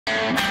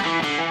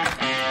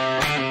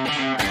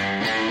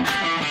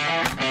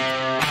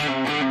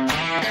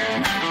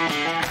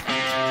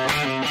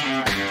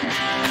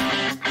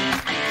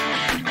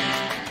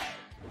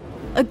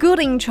A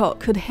good intro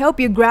could help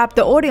you grab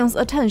the audience's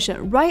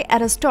attention right at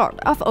the start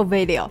of a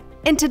video.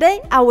 And today,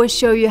 I will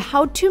show you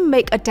how to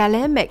make a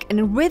dynamic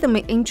and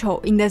rhythmic intro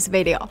in this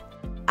video.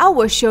 I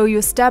will show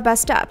you step by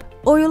step.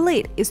 All you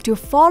need is to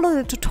follow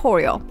the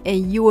tutorial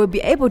and you will be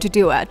able to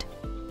do it.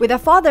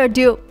 Without further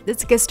ado,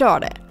 let's get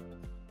started.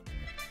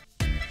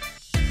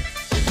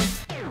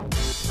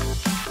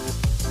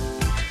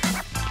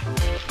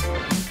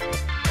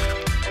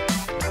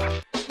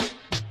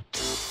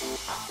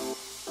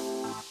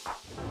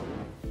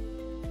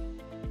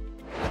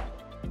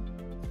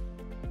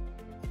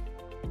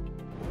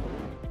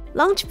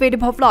 Launch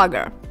VideoProc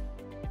Vlogger.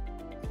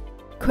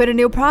 Create a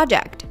new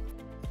project.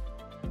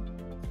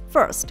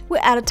 First, we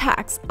add a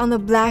text on the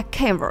black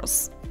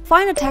canvas.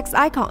 Find the text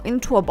icon in the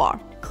toolbar.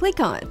 Click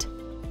on it.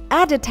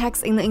 Add the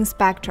text in the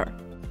inspector.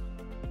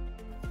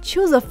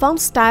 Choose the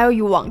font style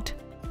you want.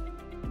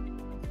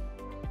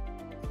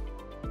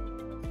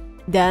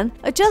 Then,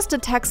 adjust the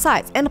text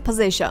size and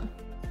position.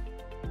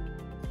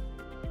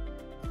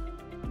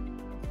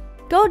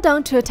 Go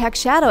down to the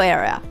text shadow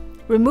area.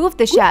 Remove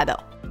the shadow.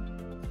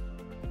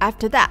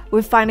 After that,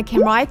 we find the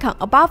camera icon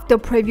above the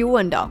preview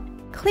window.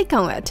 Click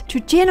on it to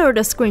generate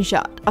a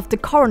screenshot of the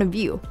current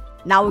view.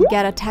 Now we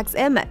get a text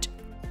image.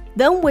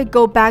 Then we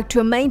go back to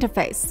the main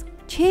interface.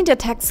 Change the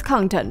text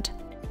content.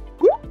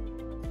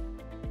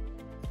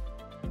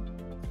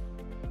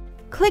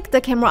 Click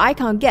the camera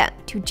icon again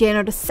to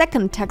generate a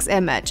second text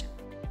image.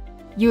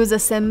 Use the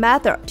same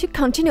method to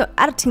continue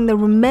editing the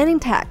remaining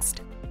text.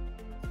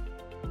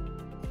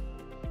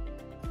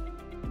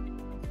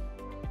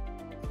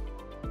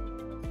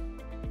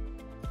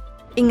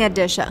 In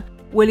addition,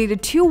 we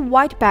need two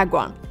white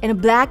background and a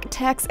black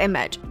text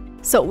image,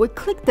 so we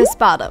click this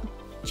button.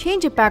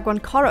 Change the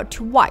background color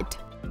to white.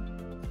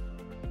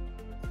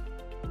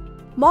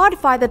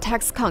 Modify the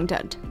text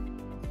content.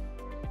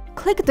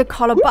 Click the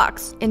color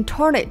box and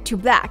turn it to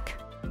black.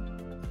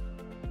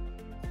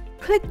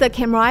 Click the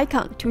camera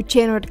icon to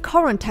generate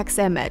current text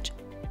image.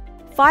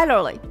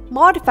 Finally,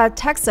 modify the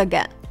text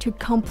again to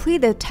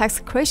complete the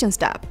text creation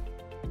step.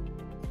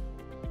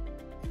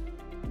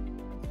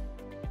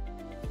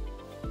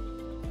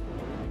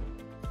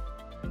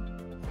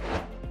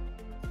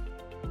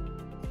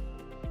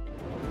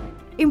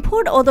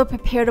 Import all the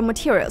prepared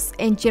materials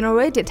and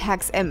generate the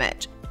text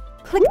image.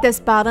 Click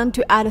this button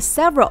to add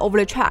several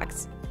overlay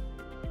tracks.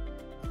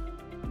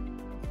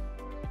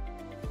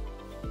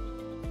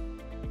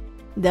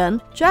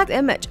 Then, drag the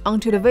image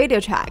onto the video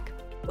track.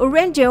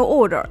 Arrange in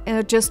order and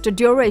adjust the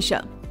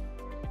duration.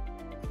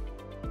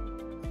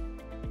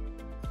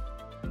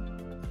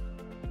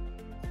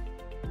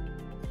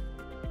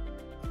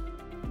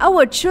 I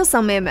will choose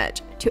some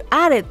image to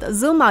edit the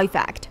zoom out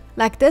effect,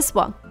 like this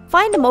one.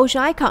 Find the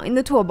motion icon in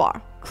the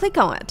toolbar. Click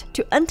on it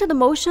to enter the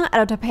motion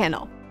editor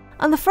panel.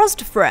 On the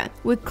first frame,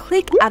 we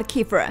click Add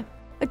Keyframe.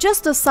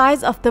 Adjust the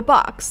size of the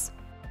box.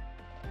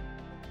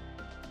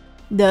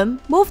 Then,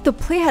 move the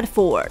playhead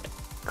forward.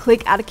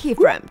 Click Add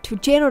Keyframe to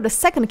generate the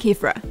second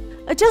keyframe.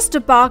 Adjust the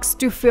box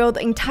to fill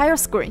the entire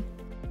screen.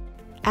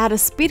 Add a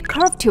speed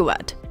curve to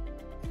it.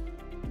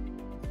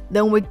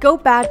 Then we go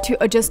back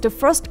to adjust the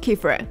first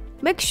keyframe.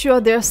 Make sure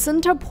their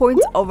center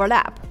points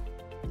overlap.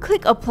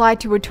 Click Apply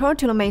to return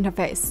to the main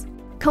interface.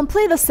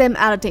 Complete the same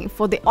editing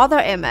for the other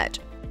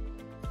image.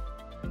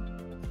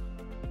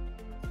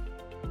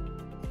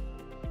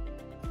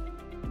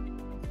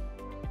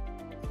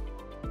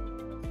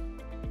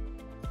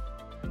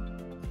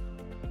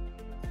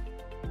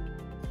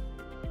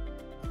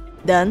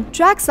 Then,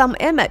 drag some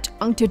image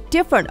onto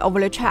different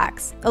overlay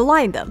tracks.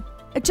 Align them.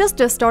 Adjust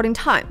the starting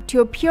time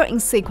to appear in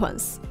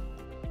sequence.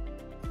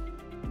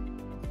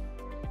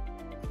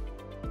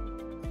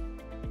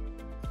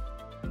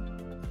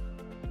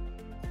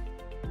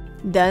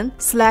 Then,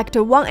 select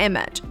one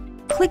image.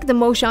 Click the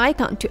motion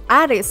icon to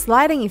add a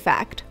sliding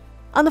effect.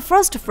 On the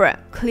first frame,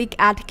 click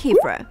Add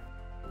Keyframe.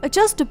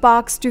 Adjust the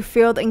box to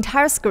fill the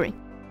entire screen.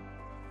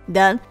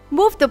 Then,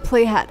 move the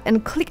playhead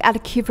and click Add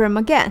Keyframe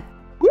again.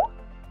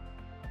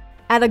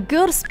 Add a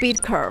good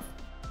speed curve.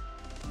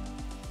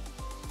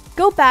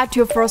 Go back to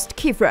your first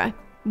keyframe.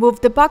 Move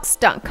the box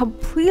down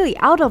completely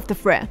out of the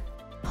frame.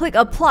 Click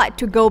Apply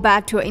to go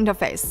back to your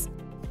interface.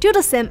 Do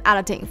the same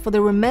editing for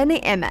the remaining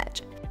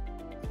image.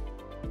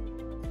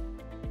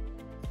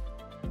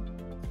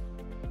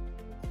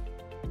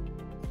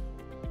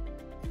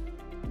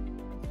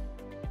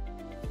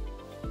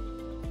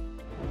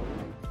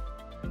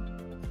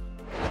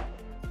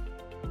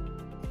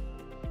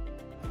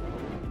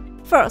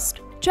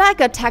 First, drag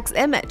a text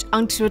image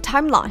onto the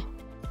timeline.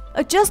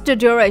 Adjust the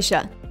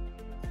duration.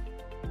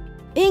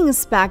 In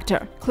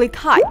Inspector, click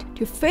Hide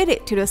to fit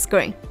it to the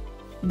screen.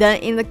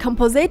 Then in the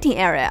compositing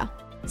area,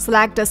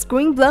 select the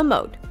Screen Blend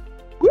mode.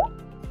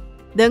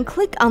 Then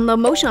click on the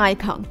motion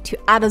icon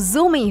to add a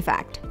zooming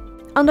effect.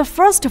 On the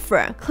first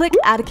frame, click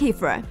Add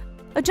Keyframe.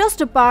 Adjust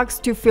the box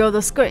to fill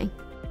the screen.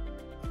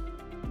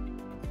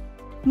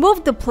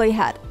 Move the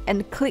playhead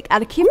and click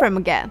Add Keyframe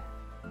again.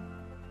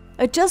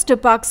 Adjust the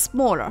box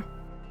smaller.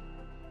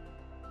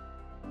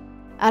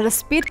 Add a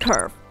speed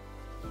curve.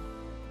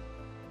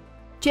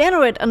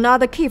 Generate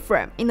another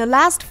keyframe in the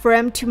last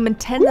frame to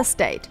maintain the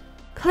state.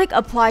 Click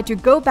Apply to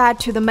go back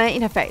to the main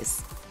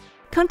interface.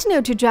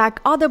 Continue to drag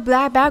other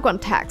black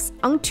background text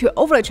onto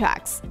overlay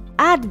tracks.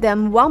 Add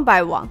them one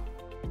by one.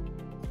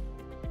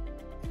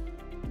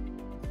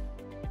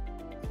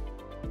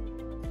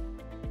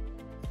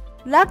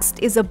 Next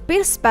is a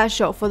bit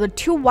special for the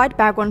two white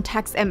background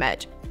text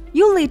image.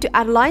 You'll need to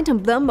add light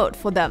and blur mode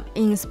for them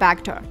in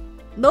Inspector.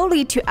 No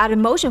need to add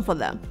motion for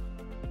them.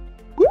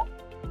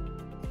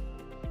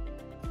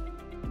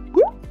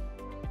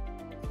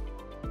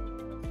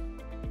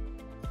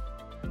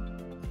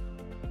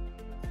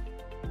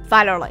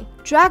 Finally,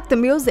 drag the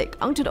music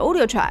onto the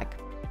audio track.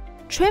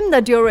 Trim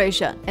the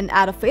duration and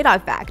add a fade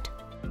effect.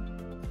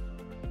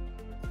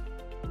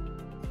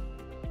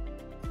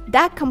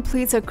 That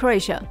completes the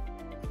creation.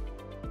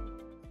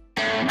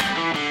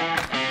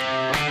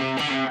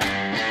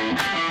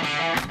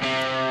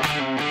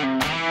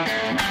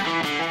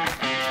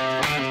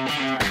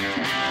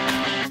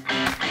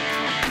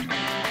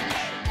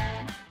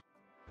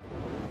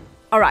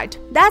 Alright,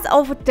 that's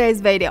all for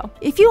today's video.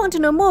 If you want to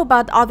know more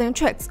about other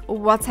tricks or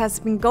what has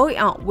been going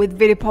on with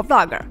VideoProc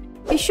Vlogger,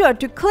 be sure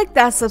to click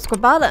that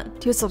subscribe button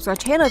to subscribe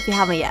channel if you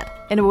haven't yet,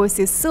 and we'll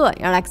see you soon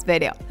in our next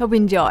video. Hope you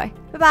enjoy.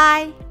 Bye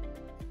bye!